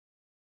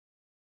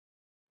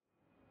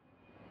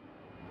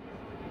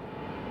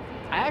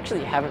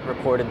actually haven't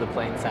recorded the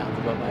plane sounds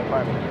above my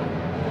apartment yet.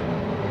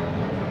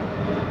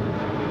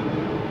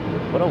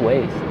 What a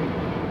waste.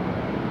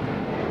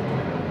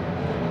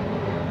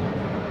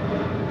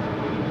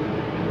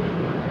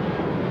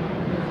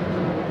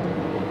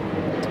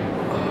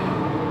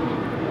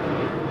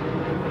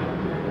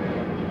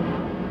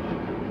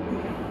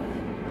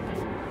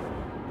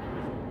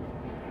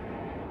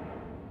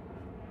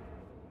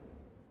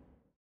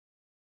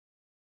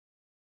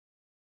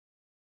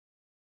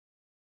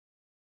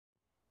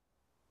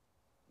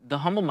 The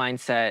humble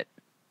mindset,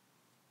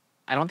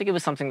 I don't think it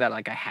was something that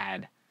like I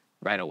had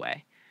right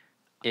away.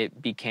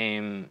 It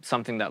became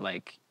something that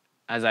like,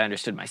 as I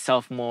understood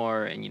myself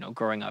more and, you know,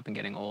 growing up and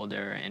getting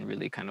older and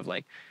really kind of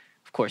like,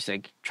 of course,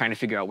 like trying to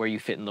figure out where you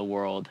fit in the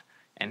world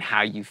and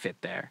how you fit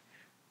there.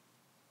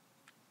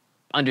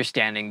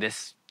 Understanding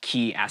this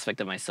key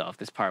aspect of myself,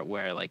 this part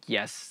where like,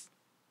 yes,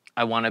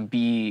 I want to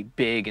be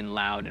big and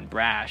loud and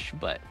brash,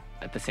 but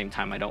at the same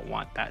time, I don't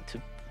want that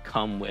to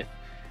come with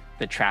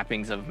the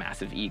trappings of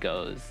massive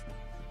egos.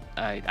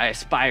 I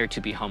aspire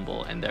to be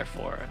humble, and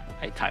therefore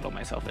I title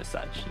myself as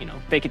such. You know,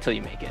 fake it till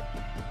you make it.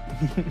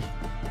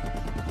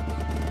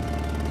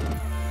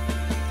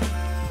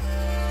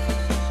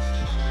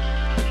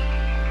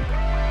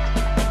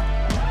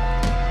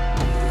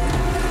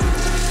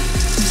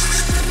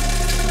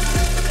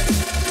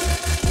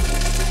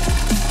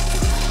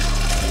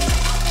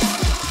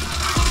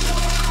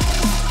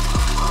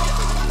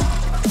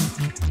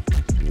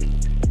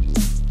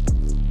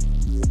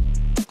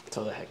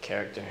 Tell the heck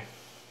character.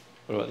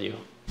 What about you?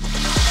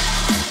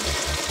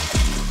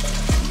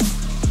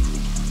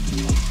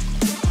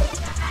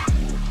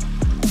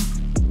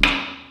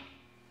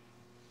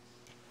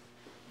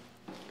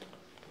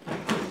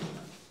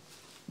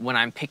 When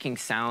I'm picking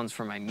sounds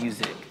for my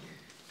music,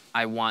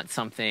 I want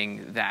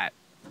something that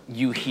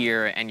you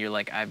hear and you're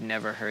like, I've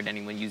never heard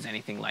anyone use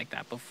anything like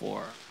that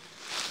before.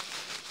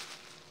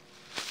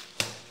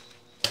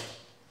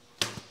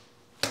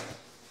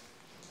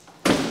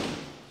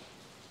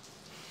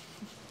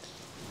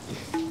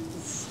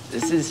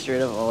 This is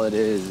straight up all it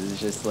is.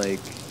 It's just like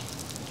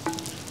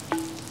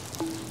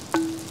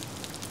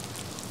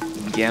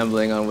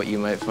gambling on what you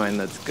might find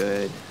that's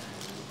good.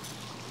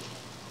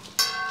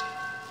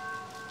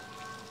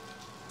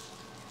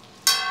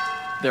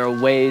 There are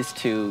ways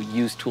to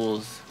use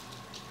tools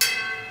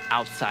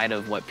outside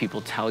of what people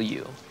tell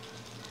you.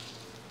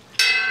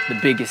 The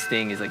biggest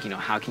thing is like, you know,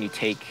 how can you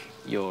take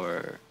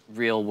your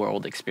real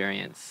world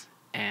experience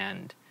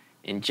and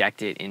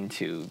inject it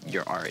into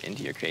your art,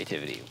 into your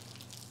creativity.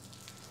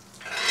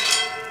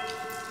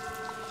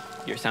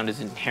 Your sound is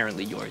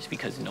inherently yours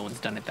because no one's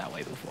done it that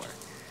way before.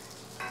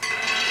 I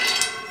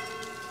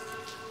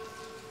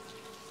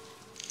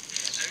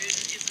mean,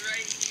 it's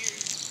right here.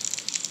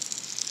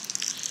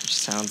 Which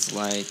sounds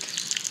like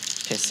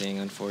pissing,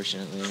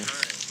 unfortunately.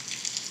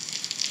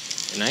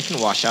 And I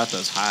can wash out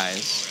those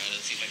highs. Alright,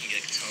 let's see if I can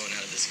get a tone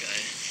out of this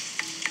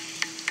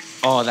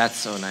guy. Oh, that's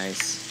so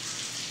nice.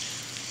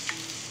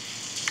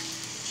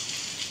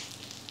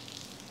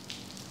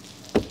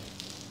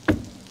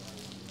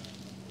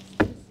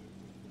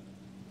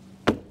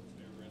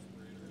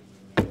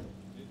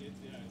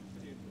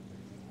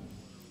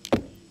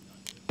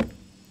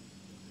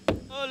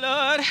 Oh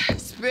Lord,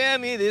 spare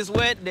me this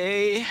wet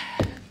day.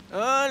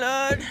 Oh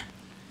Lord,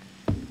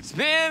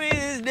 spare me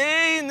this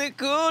day in the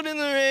cold and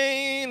the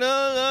rain.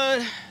 Oh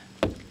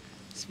Lord,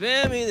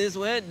 spare me this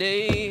wet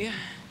day.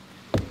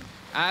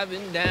 I've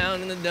been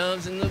down in the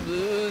dumps and the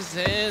blues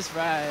since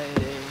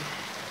Friday.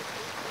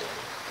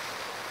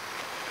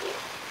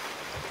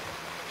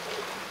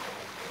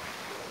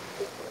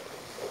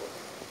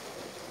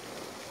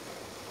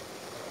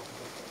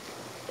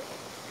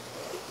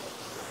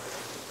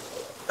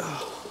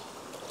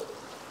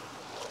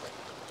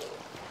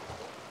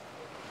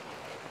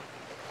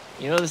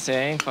 You know the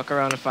saying, fuck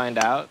around and find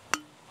out?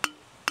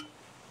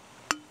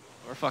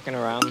 We're fucking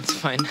around, let's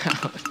find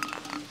out.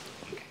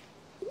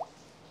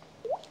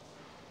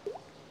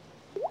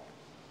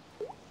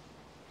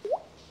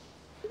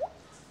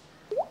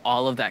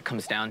 All of that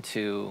comes down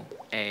to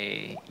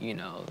a, you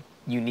know,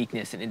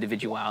 uniqueness and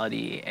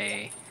individuality,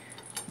 a,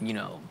 you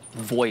know,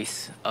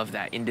 voice of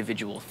that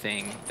individual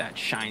thing that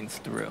shines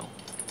through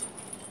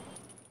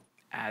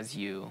as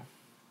you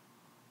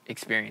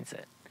experience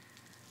it.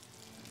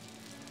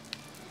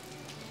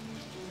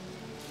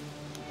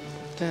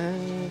 Da,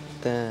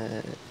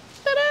 da, da-da.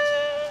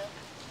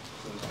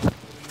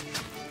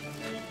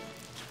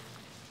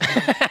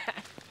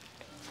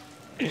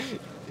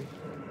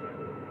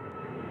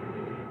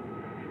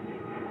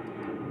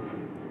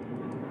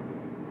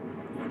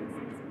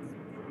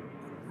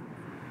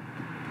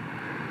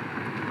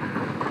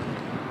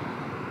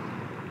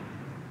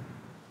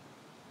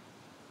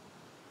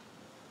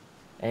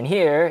 And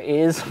here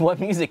is what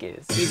music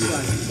is. Big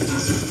one.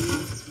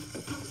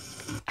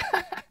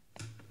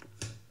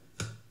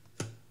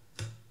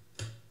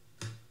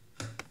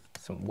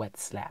 Some wet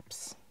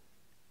slaps.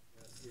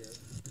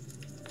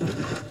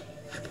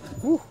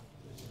 Woo.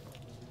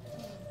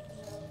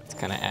 It's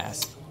kind of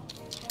ass.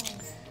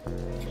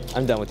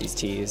 I'm done with these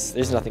tees.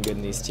 There's nothing good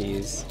in these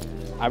tees.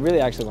 I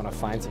really actually want to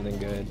find something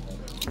good.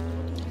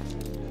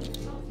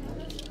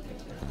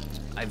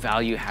 I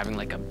value having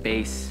like a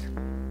base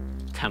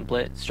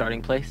template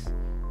starting place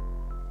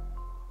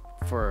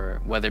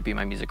for whether it be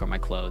my music or my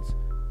clothes.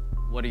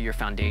 What are your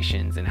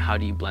foundations and how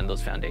do you blend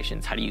those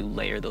foundations? How do you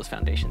layer those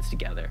foundations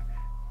together?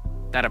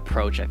 That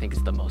approach, I think,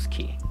 is the most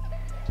key.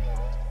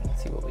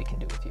 Let's see what we can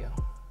do with you.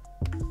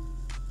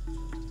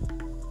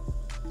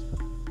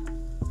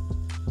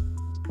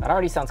 That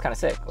already sounds kind of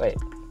sick. Wait.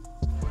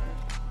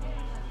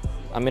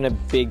 I'm in a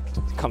big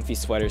comfy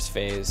sweaters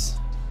phase.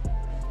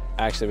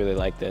 I actually really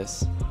like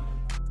this.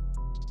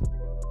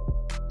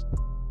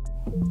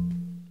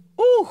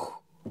 Ooh!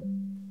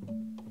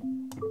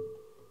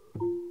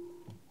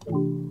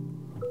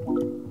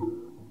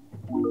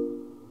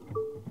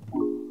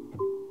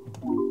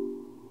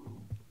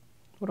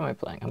 What am I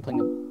playing? I'm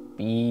playing a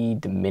B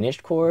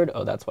diminished chord.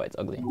 Oh, that's why it's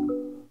ugly.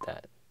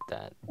 That,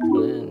 da,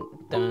 da,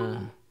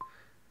 da.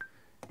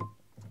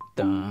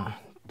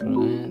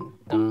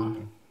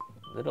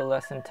 Little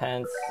less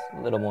intense,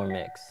 a little more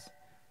mix.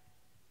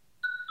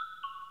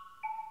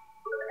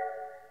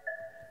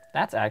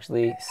 That's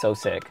actually so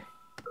sick.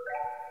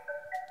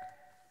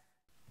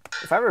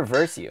 If I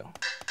reverse you.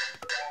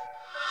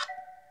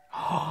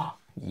 Oh,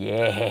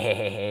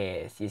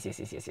 yes.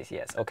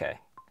 Yes. Okay.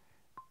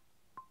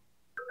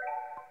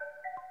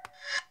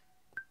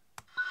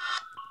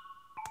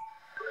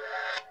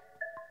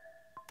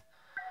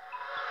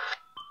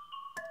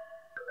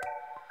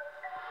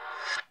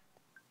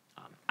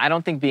 I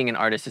don't think being an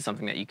artist is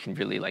something that you can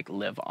really like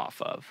live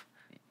off of.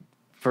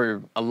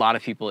 For a lot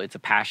of people, it's a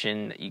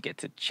passion that you get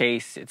to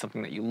chase. It's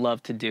something that you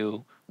love to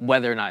do,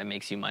 whether or not it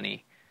makes you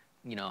money.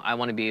 You know, I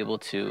want to be able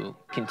to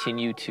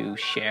continue to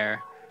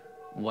share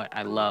what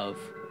I love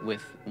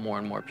with more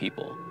and more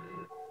people.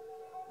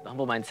 The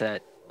humble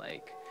mindset,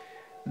 like,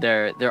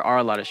 there are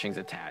a lot of strings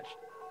attached.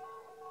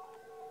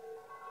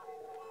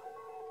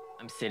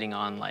 I'm sitting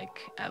on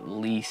like at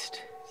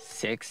least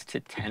 6 to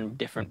 10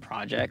 different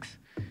projects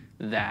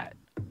that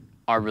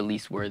are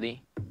release worthy.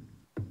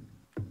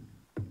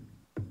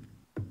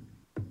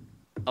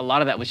 A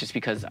lot of that was just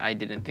because I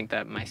didn't think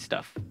that my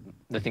stuff,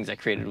 the things I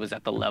created, was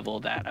at the level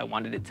that I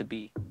wanted it to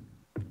be.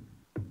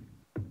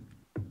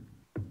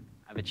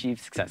 I've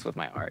achieved success with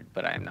my art,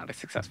 but I am not a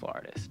successful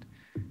artist.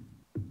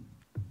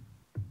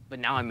 But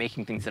now I'm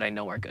making things that I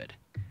know are good.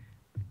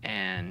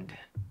 And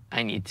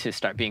I need to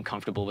start being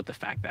comfortable with the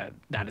fact that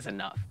that is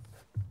enough.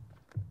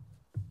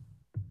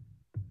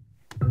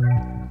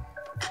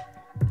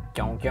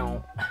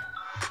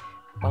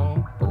 I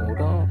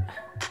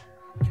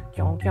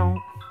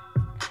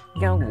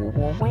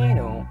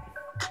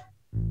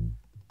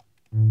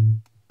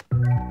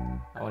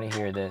want to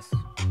hear this.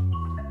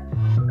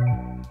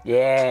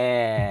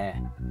 Yeah.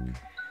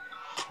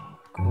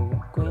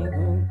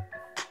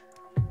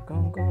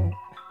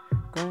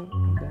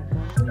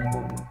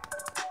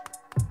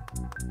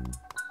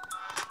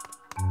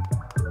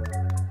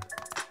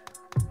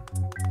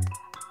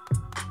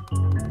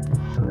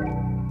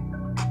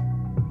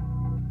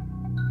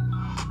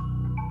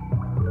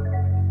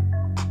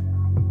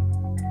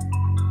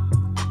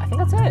 I think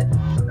that's it.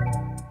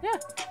 Yeah.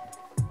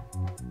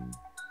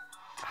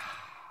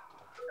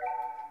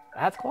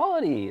 That's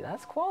quality.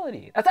 That's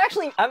quality. That's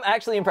actually, I'm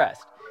actually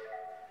impressed.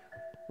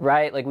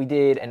 Right? Like we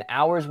did an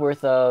hour's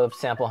worth of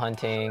sample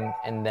hunting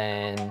and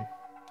then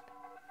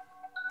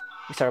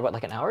we started what,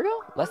 like an hour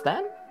ago? Less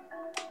than?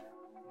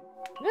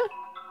 Yeah.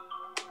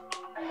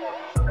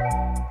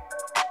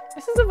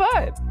 This is a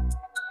vibe.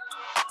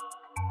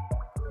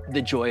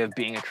 The joy of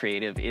being a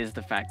creative is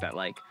the fact that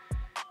like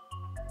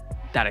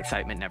that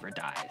excitement never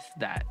dies.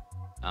 That,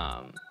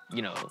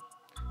 you know,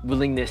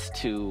 willingness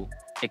to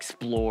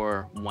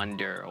explore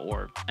wonder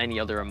or any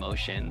other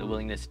emotion, the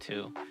willingness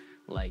to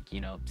like,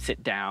 you know,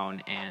 sit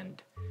down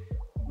and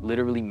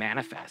literally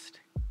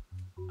manifest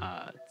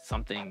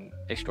something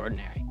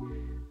extraordinary.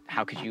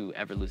 How could you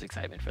ever lose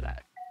excitement for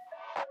that?